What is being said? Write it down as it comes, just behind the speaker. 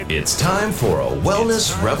It's time for a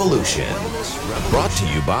Wellness Revolution. Brought to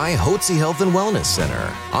you by Hotze Health and Wellness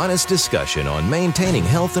Center. Honest discussion on maintaining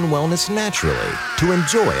health and wellness naturally to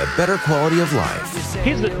enjoy a better quality of life.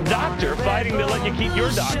 He's the doctor fighting to let you keep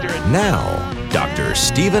your doctor. Now, Dr.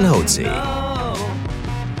 Stephen Hotze.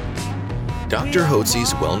 Dr.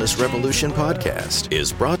 Hotze's Wellness Revolution podcast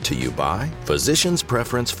is brought to you by Physicians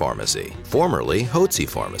Preference Pharmacy, formerly Hotze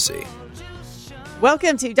Pharmacy.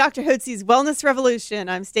 Welcome to Dr. Hotze's Wellness Revolution.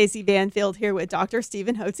 I'm Stacey Banfield here with Dr.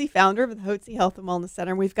 Stephen Hotze, founder of the Hotze Health and Wellness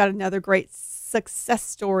Center. We've got another great success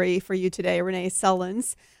story for you today. Renee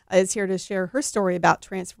Sellens is here to share her story about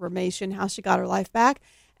transformation, how she got her life back,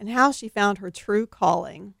 and how she found her true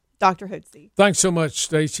calling. Dr. Hotze. Thanks so much,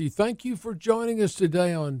 Stacey. Thank you for joining us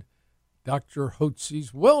today on Dr.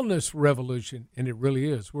 Hotze's Wellness Revolution. And it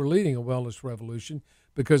really is. We're leading a wellness revolution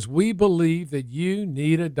because we believe that you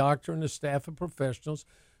need a doctor and a staff of professionals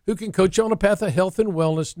who can coach you on a path of health and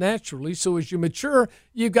wellness naturally. So as you mature,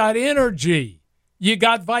 you got energy, you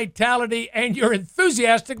got vitality, and you're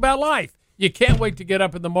enthusiastic about life. You can't wait to get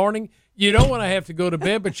up in the morning. You don't want to have to go to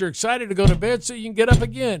bed, but you're excited to go to bed so you can get up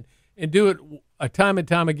again and do it time and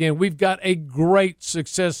time again. We've got a great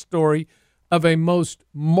success story of a most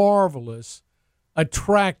marvelous,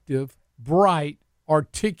 attractive, bright,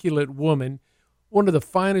 articulate woman, one of the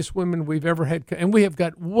finest women we've ever had. And we have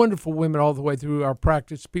got wonderful women all the way through our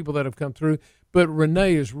practice, people that have come through. But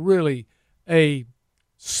Renee is really a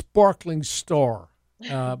sparkling star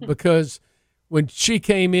because when she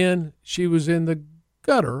came in, she was in the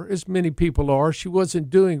gutter, as many people are. She wasn't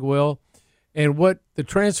doing well. And what the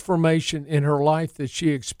transformation in her life that she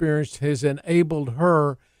experienced has enabled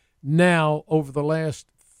her now over the last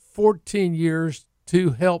 14 years to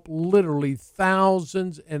help literally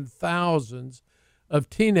thousands and thousands of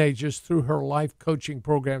teenagers through her life coaching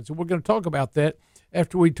programs. And we're going to talk about that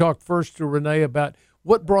after we talk first to Renee about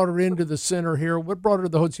what brought her into the center here, what brought her to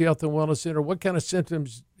the Hotze Health and Wellness Center, what kind of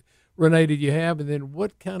symptoms, Renee, did you have, and then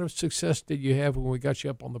what kind of success did you have when we got you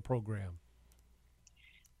up on the program?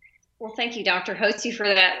 Well, thank you, Dr. Hotze, for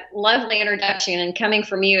that lovely introduction. And coming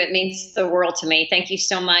from you, it means the world to me. Thank you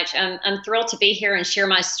so much. I'm thrilled to be here and share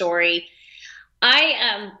my story.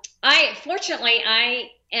 Fortunately, I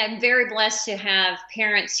am very blessed to have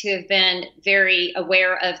parents who have been very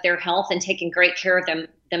aware of their health and taking great care of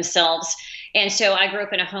themselves. And so I grew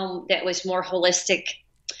up in a home that was more holistic.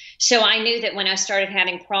 So I knew that when I started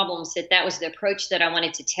having problems, that was the approach that I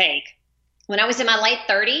wanted to take. When I was in my late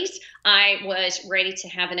 30s, I was ready to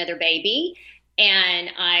have another baby, and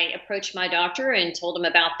I approached my doctor and told him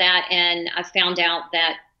about that, and I found out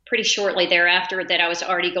that pretty shortly thereafter that I was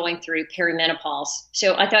already going through perimenopause.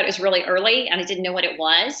 So I thought it was really early, and I didn't know what it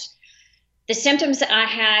was. The symptoms that I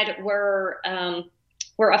had were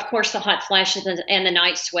of course, the hot flashes and the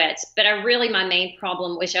night sweats, but my main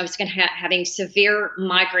problem was I was having severe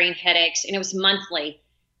migraine headaches, and it was monthly.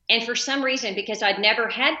 And for some reason, because I'd never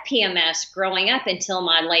had PMS growing up until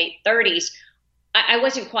my late 30s, I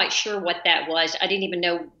wasn't quite sure what that was. I didn't even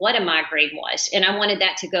know what a migraine was, and I wanted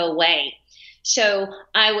that to go away. So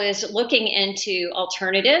I was looking into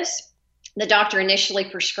alternatives. The doctor initially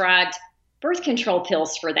prescribed birth control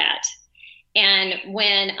pills for that. And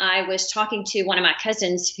when I was talking to one of my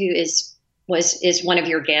cousins who is one of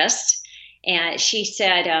your guests, and she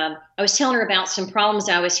said, I was telling her about some problems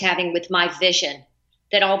I was having with my vision,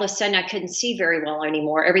 that all of a sudden I couldn't see very well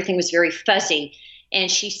anymore. Everything was very fuzzy.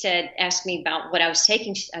 And she asked me about what I was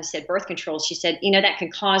taking. I said, birth control. She said, that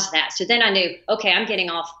can cause that. So then I knew, okay, I'm getting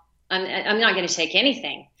off. I'm not going to take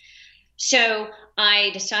anything. So I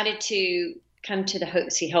decided to come to the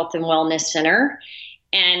Hotze Health and Wellness Center.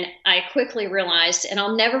 And I quickly realized, and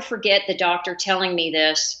I'll never forget the doctor telling me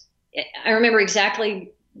this. I remember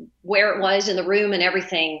exactly where it was in the room and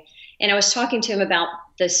everything. And I was talking to him about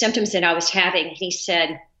the symptoms that I was having. He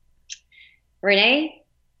said, Renee,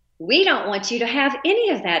 we don't want you to have any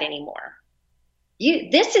of that anymore.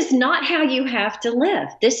 This is not how you have to live.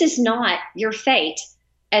 This is not your fate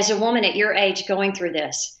as a woman at your age going through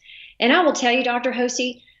this. And I will tell you, Dr.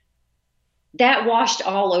 Hotze, that washed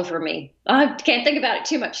all over me. I can't think about it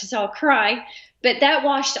too much, so I'll cry. But that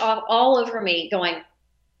washed all over me going,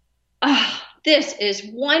 this is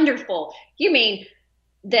wonderful. You mean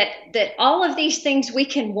that all of these things we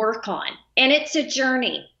can work on, and it's a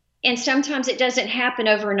journey, and sometimes it doesn't happen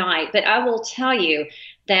overnight, but I will tell you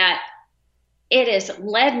that it has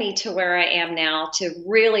led me to where I am now, to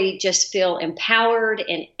really just feel empowered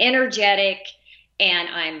and energetic, and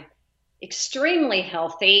I'm extremely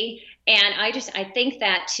healthy. And I think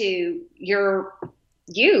that to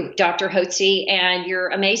you, Dr. Hotze, and your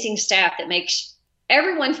amazing staff that makes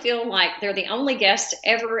everyone feel like they're the only guest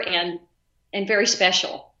ever and very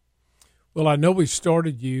special. Well, I know we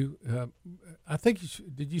started you. I think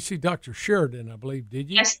did you see Dr. Sheridan? I believe, did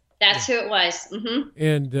you? Yes, that's who it was. Mm-hmm.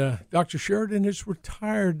 And Dr. Sheridan is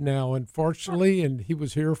retired now, unfortunately, and he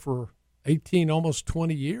was here for 18, almost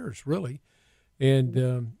 20 years, really.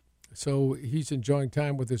 And so he's enjoying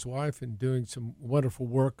time with his wife and doing some wonderful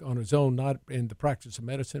work on his own, not in the practice of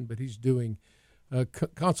medicine, but he's doing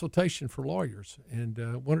consultation for lawyers,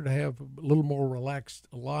 and wanted to have a little more relaxed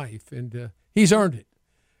life, and he's earned it.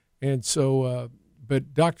 And so,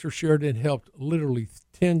 but Dr. Sheridan helped literally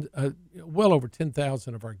well over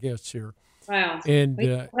 10,000 of our guests here. Wow. And he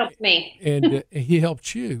helped me. And he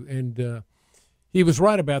helped you. And he was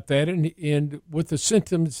right about that. And with the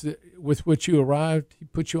symptoms with which you arrived, he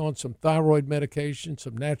put you on some thyroid medication,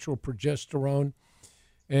 some natural progesterone.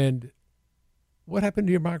 And what happened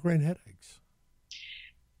to your migraine headaches?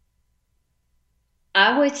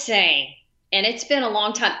 I would say, and it's been a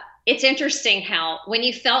long time, it's interesting how when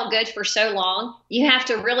you felt good for so long, you have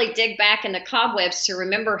to really dig back in the cobwebs to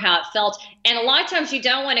remember how it felt. And a lot of times you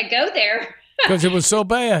don't want to go there because it was so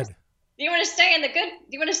bad. You want to stay in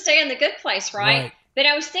the good place, right? But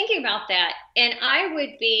I was thinking about that, and I'm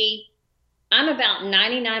about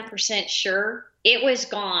 99% sure it was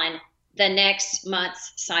gone the next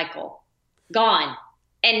month's cycle. Gone.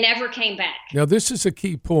 And never came back. Now, this is a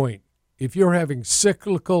key point. If you're having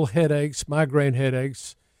cyclical headaches, migraine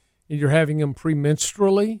headaches, and you're having them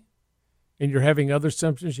premenstrually, and you're having other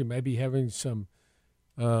symptoms, you may be having some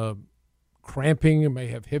cramping, you may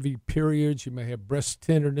have heavy periods, you may have breast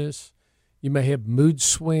tenderness, you may have mood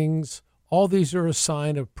swings. All these are a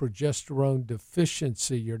sign of progesterone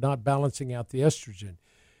deficiency. You're not balancing out the estrogen.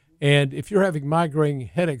 And if you're having migraine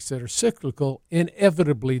headaches that are cyclical,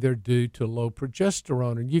 inevitably they're due to low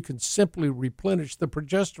progesterone. And you can simply replenish the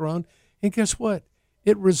progesterone, and guess what?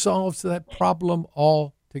 It resolves that problem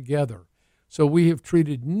altogether. So we have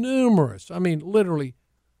treated literally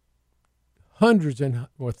hundreds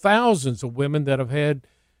or thousands of women that have had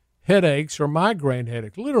headaches or migraine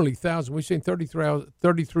headaches, literally thousands. We've seen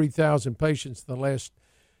 33,000 patients in the last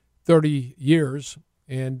 30 years,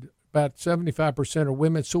 and about 75% are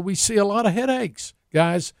women. So we see a lot of headaches.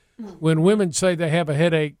 Guys, when women say they have a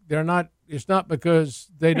headache, it's not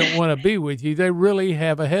because they don't want to be with you. They really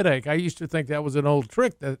have a headache. I used to think that was an old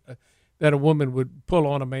trick that a woman would pull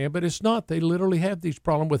on a man, but it's not. They literally have these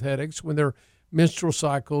problems with headaches when their menstrual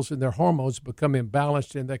cycles and their hormones become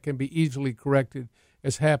imbalanced, and that can be easily corrected,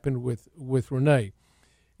 as happened with Renee.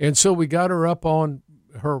 And so we got her up on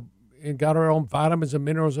her and got her on vitamins and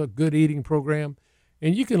minerals, a good eating program.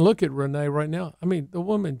 And you can look at Renee right now. I mean, the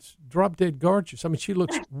woman's drop dead gorgeous. I mean, she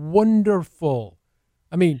looks wonderful.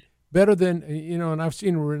 I mean, better than, and I've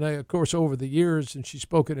seen Renee, of course, over the years, and she's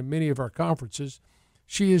spoken at many of our conferences.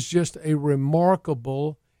 She is just a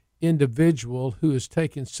remarkable individual who has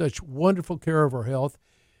taken such wonderful care of her health.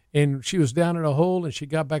 And she was down in a hole, and she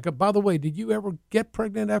got back up. By the way, did you ever get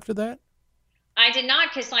pregnant after that? I did not,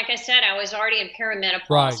 because like I said, I was already in perimenopause.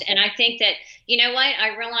 Right. And I think that, you know what,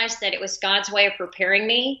 I realized that it was God's way of preparing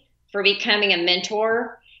me for becoming a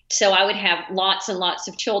mentor, so I would have lots and lots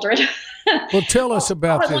of children. Well, tell us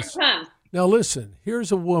about this. Time. Now, listen,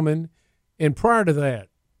 here's a woman, and prior to that,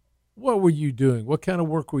 what were you doing? What kind of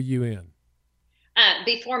work were you in?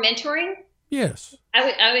 Before mentoring? Yes.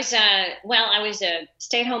 I was a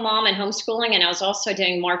stay-at-home mom and homeschooling, and I was also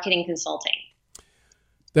doing marketing consulting.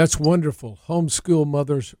 That's wonderful. Homeschool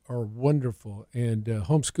mothers are wonderful, and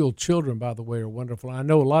homeschool children, by the way, are wonderful. I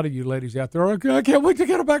know a lot of you ladies out there are, I can't wait to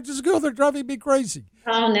get them back to school. They're driving me crazy.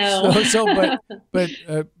 Oh no!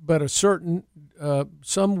 But a certain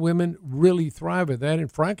some women really thrive at that, and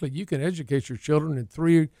frankly, you can educate your children in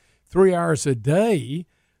three hours a day.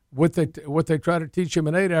 What they try to teach them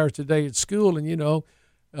in 8 hours a day at school, and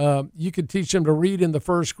you can teach them to read in the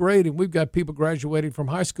first grade, and we've got people graduating from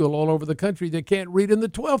high school all over the country that can't read in the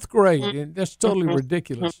 12th grade, and that's totally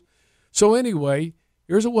ridiculous. So anyway,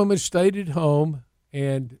 here's a woman who stayed at home,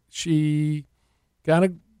 and she kind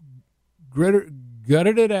of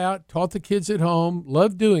gutted it out, taught the kids at home,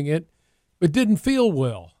 loved doing it, but didn't feel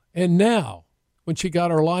well. And now, when she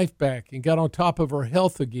got her life back and got on top of her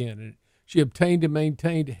health again, and she obtained and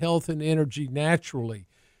maintained health and energy naturally,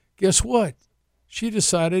 guess what? She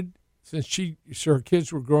decided, since her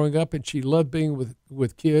kids were growing up and she loved being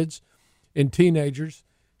with kids and teenagers,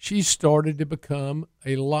 she started to become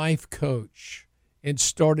a life coach and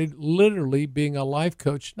started literally being a life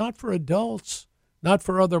coach, not for adults, not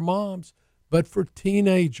for other moms, but for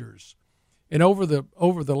teenagers. And over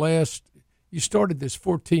the last, you started this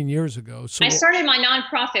 14 years ago. So I started my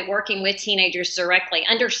nonprofit working with teenagers directly,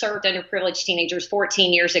 underserved, underprivileged teenagers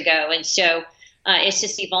 14 years ago. And so it's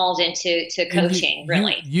just evolved into coaching,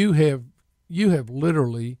 really. You have you have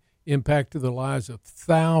literally impacted the lives of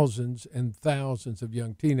thousands and thousands of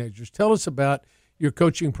young teenagers. Tell us about your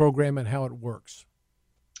coaching program and how it works.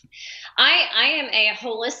 I am a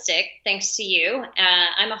holistic, thanks to you,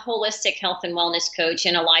 I'm a holistic health and wellness coach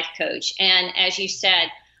and a life coach. And as you said,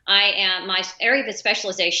 my area of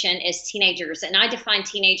specialization is teenagers, and I define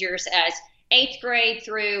teenagers as 8th grade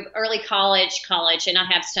through early college, and I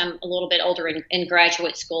have some a little bit older in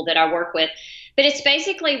graduate school that I work with. But it's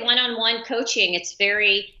basically one-on-one coaching. It's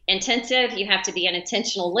very intensive. You have to be an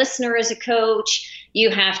intentional listener as a coach. You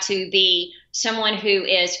have to be someone who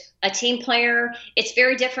is a team player. It's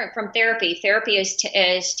very different from therapy. Therapy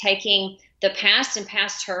is taking the past and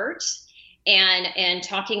past hurts and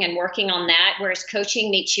talking and working on that, whereas coaching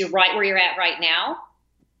meets you right where you're at right now.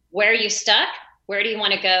 Where are you stuck? Where do you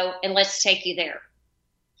want to go? And let's take you there.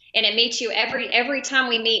 And it meets you every time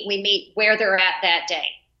we meet where they're at that day.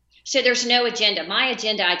 So there's no agenda. My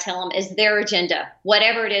agenda, I tell them, is their agenda,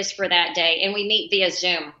 whatever it is for that day. And we meet via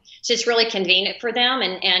Zoom. So it's really convenient for them.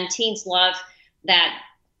 And teens love that,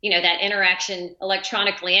 that interaction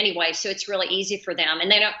electronically anyway. So it's really easy for them.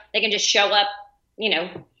 And they can just show up,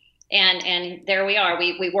 and there we are.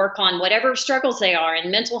 We work on whatever struggles they are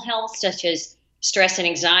in mental health, such as stress and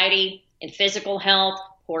anxiety, in physical health,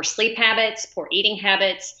 poor sleep habits, poor eating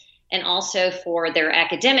habits, and also for their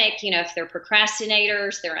academic, if they're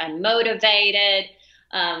procrastinators, they're unmotivated.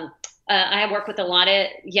 I work with a lot of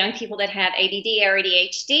young people that have ADD or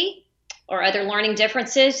ADHD or other learning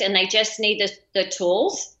differences, and they just need the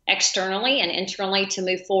tools externally and internally to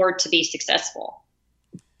move forward to be successful.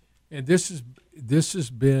 And this has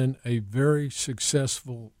been a very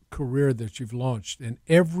successful career that you've launched, and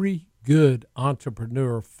every good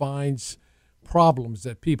entrepreneur finds problems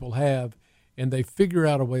that people have, and they figure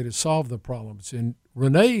out a way to solve the problems. And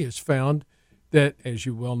Renee has found that, as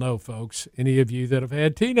you well know, folks, any of you that have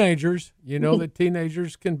had teenagers, you know that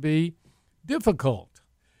teenagers can be difficult.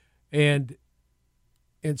 And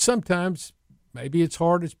sometimes maybe it's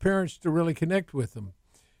hard as parents to really connect with them.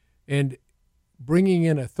 And bringing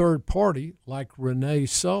in a third party like Renee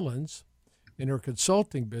Sullins in her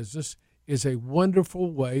consulting business is a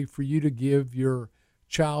wonderful way for you to give your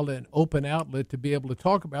child an open outlet to be able to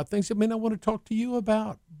talk about things they may not want to talk to you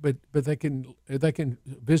about, but they can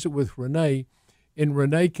visit with Renee, and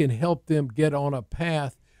Renee can help them get on a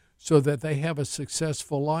path so that they have a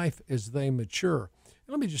successful life as they mature. And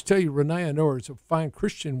let me just tell you, Renee, I know her as a fine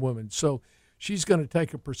Christian woman, so she's going to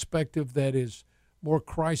take a perspective that is more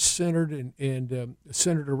Christ-centered and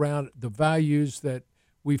centered around the values that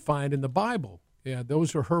we find in the Bible. Yeah,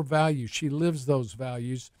 those are her values. She lives those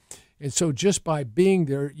values. And so just by being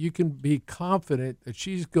there, you can be confident that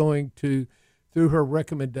she's going to, through her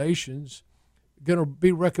recommendations, going to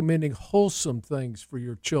be recommending wholesome things for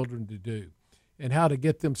your children to do and how to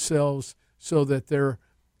get themselves so that they're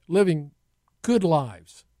living good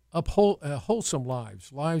lives, wholesome lives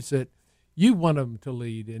that you want them to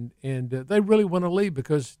lead. And they really want to lead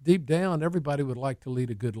because deep down, everybody would like to lead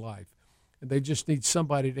a good life. And they just need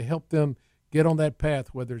somebody to help them get on that path,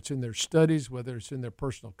 whether it's in their studies, whether it's in their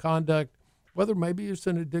personal conduct, whether maybe it's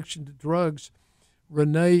an addiction to drugs.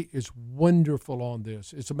 Renee is wonderful on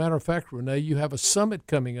this. As a matter of fact, Renee, you have a summit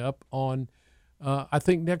coming up on, I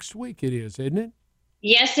think next week it is, isn't it?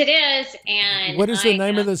 Yes, it is. And what is the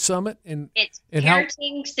name of the summit? It's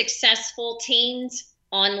Parenting Successful Teens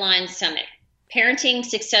Online Summit. Parenting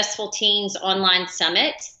Successful Teens Online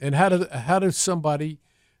Summit. And how does somebody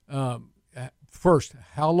first,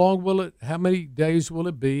 how many days will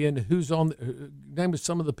it be, and who's on? Name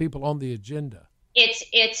some of the people on the agenda. It's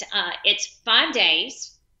 5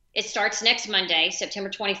 days. It starts next Monday, September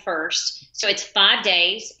 21st. So it's 5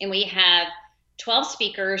 days, and we have 12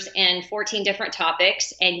 speakers and 14 different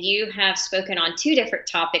topics. And you have spoken on 2 different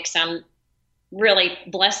topics. I'm really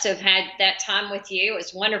blessed to have had that time with you. It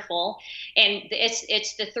was wonderful. And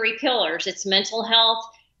it's the 3 pillars. It's mental health,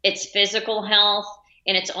 it's physical health,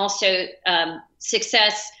 and it's also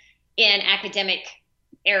success in academic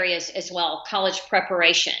areas as well, college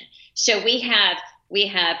preparation. So we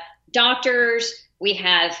have doctors, we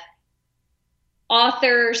have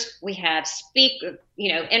authors, we have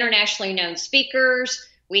internationally known speakers,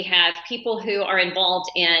 we have people who are involved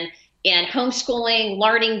in homeschooling,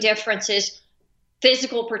 learning differences,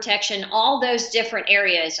 physical protection, all those different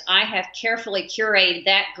areas. I have carefully curated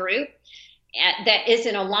that group that is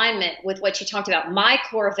in alignment with what you talked about, my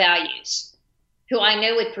core values, who I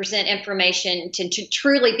know would present information to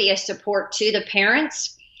truly be a support to the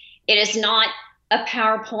parents. It is not a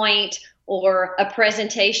PowerPoint or a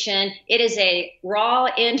presentation. It is a raw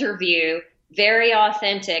interview very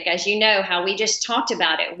authentic, as you know, how we just talked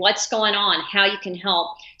about it, what's going on, how you can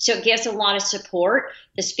help. So it gives a lot of support.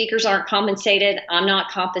 The speakers aren't compensated. I'm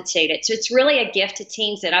not compensated. So it's really a gift to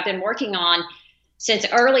teens that I've been working on since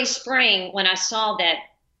early spring, when I saw that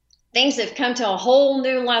things have come to a whole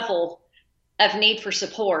new level of need for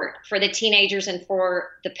support for the teenagers and for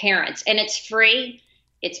the parents. And it's free.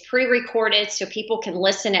 It's pre-recorded so people can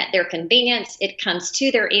listen at their convenience. It comes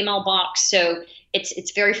to their email box. So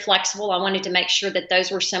it's very flexible. I wanted to make sure that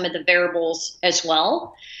those were some of the variables as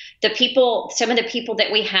well. Some of the people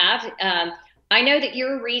that we have, I know that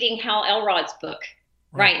you're reading Hal Elrod's book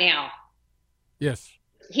right now. Yes.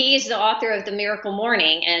 He is the author of The Miracle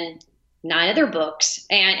Morning and 9 other books.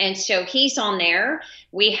 And so he's on there.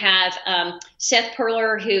 We have Seth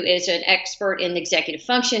Perler, who is an expert in executive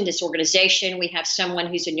function, disorganization. We have someone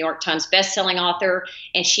who's a New York Times bestselling author,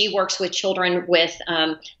 and she works with children with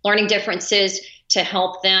learning differences to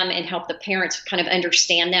help them and help the parents kind of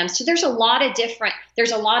understand them. So there's a lot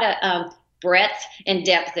of breadth and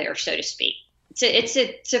depth there, so to speak.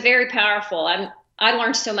 It's a very powerful. I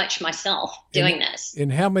learned so much myself doing this.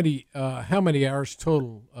 And how many hours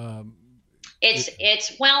total?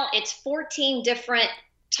 It's 14 different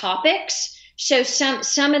topics. So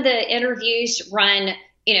some of the interviews run,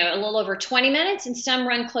 a little over 20 minutes, and some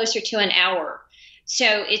run closer to an hour.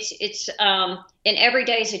 So it's and every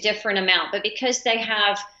day is a different amount, but because they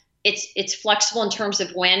have, it's flexible in terms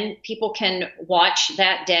of when people can watch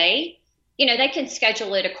that day. They can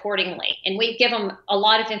schedule it accordingly. And we give them a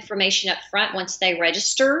lot of information up front once they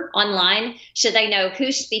register online, so they know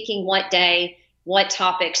who's speaking what day, what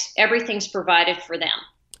topics, everything's provided for them.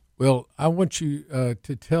 Well, I want you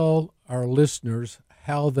to tell our listeners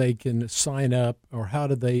how they can sign up, or how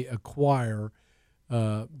do they acquire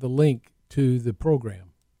the link to the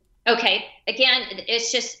program. Okay. Again,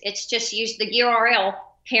 it's just use the URL,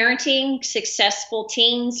 Parenting Successful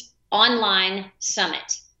Teens Online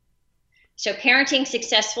Summit. So Parenting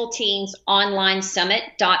Successful Teens Online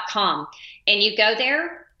Summit.com. And you go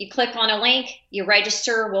there, you click on a link, you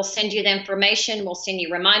register, we'll send you the information, we'll send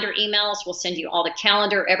you reminder emails, we'll send you all the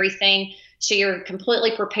calendar, everything. So you're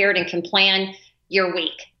completely prepared and can plan your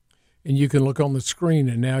week. And you can look on the screen,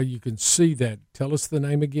 and now you can see that. Tell us the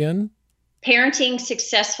name again. Parenting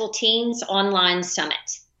Successful Teens Online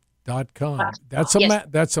Summit. .com. That's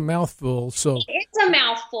a mouthful. So it's a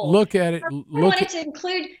mouthful. Look at it. I wanted to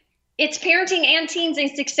include it's parenting and teens and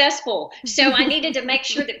successful. So I needed to make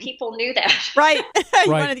sure that people knew that. Right.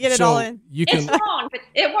 You wanted to get it all in. It's long, but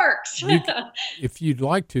it works. If you'd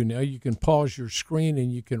like to now, you can pause your screen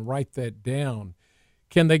and you can write that down.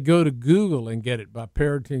 Can they go to Google and get it by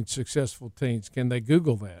Parenting Successful Teens? Can they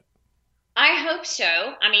Google that? I hope so.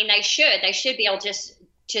 I mean, they should. They should be able to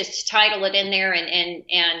just title it in there, and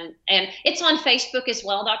it's on Facebook as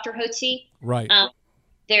well, Dr. Hotze. Right.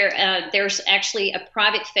 There's actually a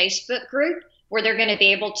private Facebook group where they're going to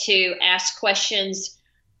be able to ask questions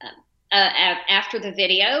after the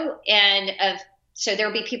video, so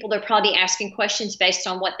there'll be people that'll probably be asking questions based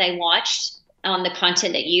on what they watched on the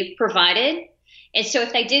content that you've provided. And so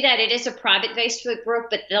if they do that, it is a private Facebook group,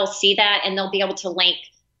 but they'll see that and they'll be able to link.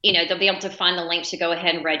 They'll be able to find the link to go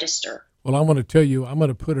ahead and register. Well, I want to tell you, I'm going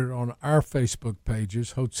to put it on our Facebook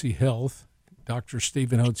pages, Hotze Health, Dr.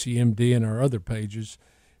 Stephen Hotze, MD, and our other pages,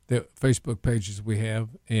 the Facebook pages we have,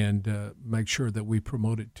 and make sure that we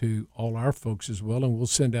promote it to all our folks as well. And we'll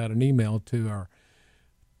send out an email to our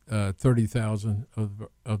 30,000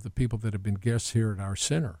 of the people that have been guests here at our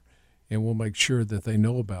center, and we'll make sure that they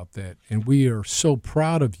know about that. And we are so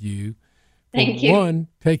proud of you. Thank you. One,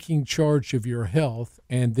 taking charge of your health,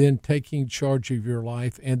 and then taking charge of your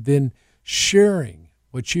life, and then sharing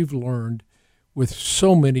what you've learned with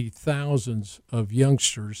so many thousands of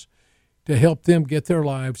youngsters to help them get their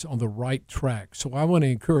lives on the right track. So I want to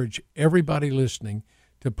encourage everybody listening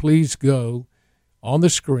to please go on the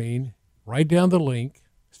screen, write down the link,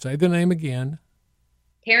 say the name again.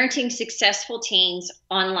 Parenting Successful Teens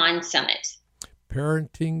Online Summit.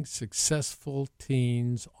 Parenting Successful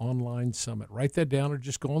Teens Online Summit. Write that down, or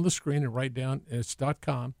just go on the screen and write down it's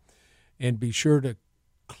 .com, and be sure to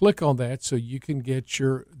click on that so you can get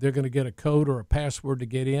they're going to get a code or a password to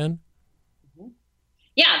get in.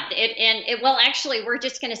 Yeah, actually, we're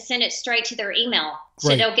just going to send it straight to their email. So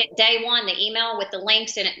Great. They'll get day one, the email with the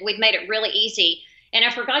links, and we've made it really easy. And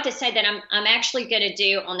I forgot to say that I'm actually going to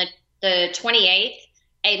do on the 28th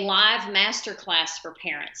a live masterclass for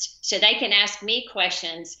parents, so they can ask me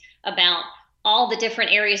questions about all the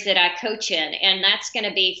different areas that I coach in. And that's going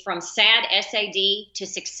to be from SAD, SAD to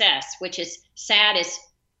success, which is SAD is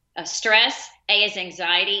stress, A is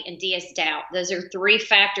anxiety, and D is doubt. Those are 3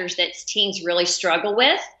 factors that teens really struggle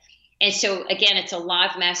with. And so again, it's a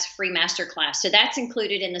live free masterclass. So that's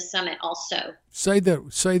included in the summit also. Say the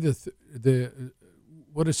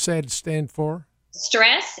what does SAD stand for?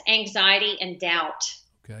 Stress, anxiety, and doubt.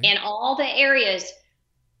 Okay. And all the areas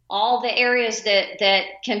that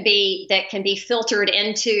can be filtered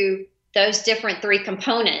into those different three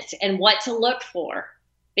components and what to look for,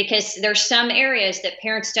 because there's some areas that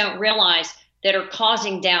parents don't realize that are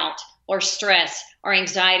causing doubt or stress or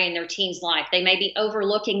anxiety in their teen's life. They may be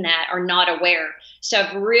overlooking that or not aware. So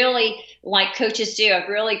I've really, like coaches do, I've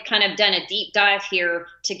really kind of done a deep dive here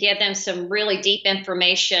to give them some really deep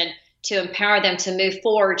information to empower them to move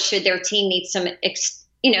forward should their teen need some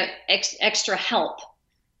extra help.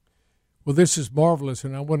 Well, this is marvelous,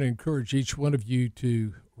 and I want to encourage each one of you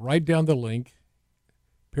to write down the link,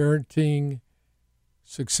 Parenting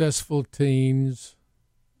Successful Teens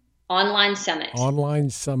Online Summit.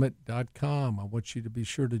 OnlineSummit.com. I want you to be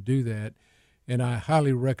sure to do that, and I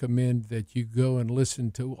highly recommend that you go and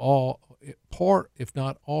listen to part, if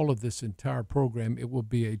not all, of this entire program. It will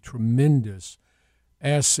be a tremendous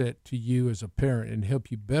asset to you as a parent and help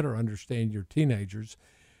you better understand your teenagers.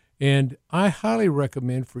 And I highly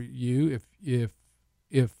recommend for you, if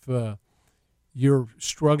you're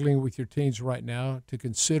struggling with your teens right now, to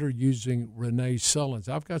consider using Renee Sullins.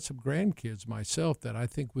 I've got some grandkids myself that I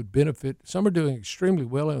think would benefit. Some are doing extremely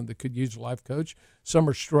well and they could use a life coach. Some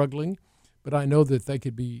are struggling, but I know that they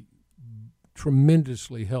could be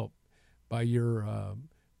tremendously helped by your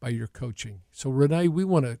coaching. So Renee, we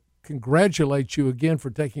want to congratulate you again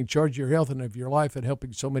for taking charge of your health and of your life and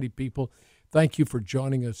helping so many people. Thank you for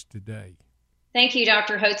joining us today. Thank you,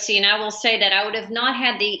 Dr. Hotze. And I will say that I would have not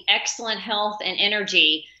had the excellent health and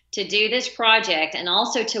energy to do this project and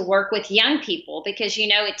also to work with young people, because,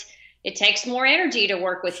 it takes more energy to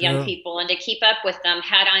work with young people and to keep up with them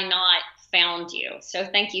had I not found you. So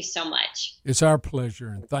thank you so much. It's our pleasure.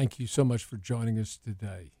 And thank you so much for joining us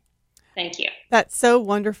today. Thank you. That's so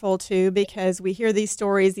wonderful, too, because we hear these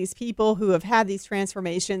stories, these people who have had these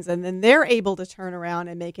transformations, and then they're able to turn around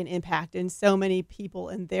and make an impact in so many people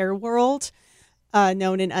in their world,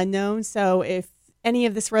 known and unknown. So if any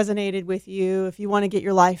of this resonated with you, if you want to get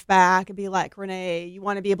your life back and be like Renee, you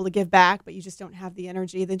want to be able to give back, but you just don't have the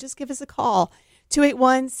energy, then just give us a call.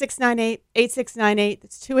 281-698-8698.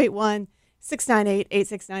 That's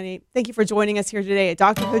 281-698-8698. Thank you for joining us here today at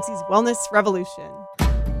Dr. Hotze's Wellness Revolution.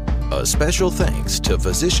 A special thanks to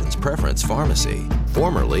Physicians Preference Pharmacy,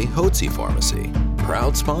 formerly Hotze Pharmacy,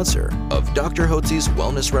 proud sponsor of Dr. Hotze's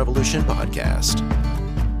Wellness Revolution podcast.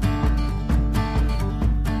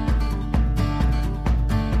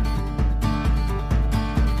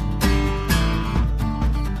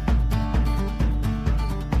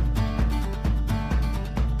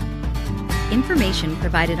 Information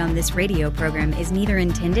provided on this radio program is neither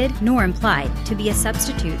intended nor implied to be a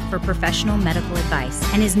substitute for professional medical advice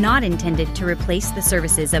and is not intended to replace the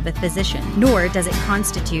services of a physician, nor does it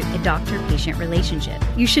constitute a doctor-patient relationship.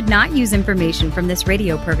 You should not use information from this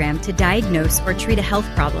radio program to diagnose or treat a health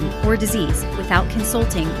problem or disease without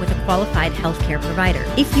consulting with a qualified healthcare provider.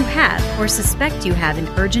 If you have or suspect you have an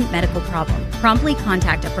urgent medical problem, promptly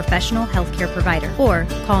contact a professional healthcare provider or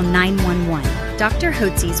call 911. Dr.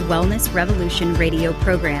 Hotze's Wellness Revolution radio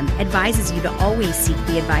program advises you to always seek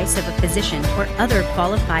the advice of a physician or other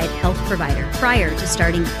qualified health provider prior to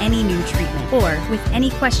starting any new treatment or with any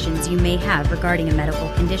questions you may have regarding a medical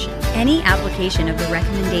condition. Any application of the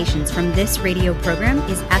recommendations from this radio program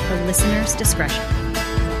is at the listener's discretion.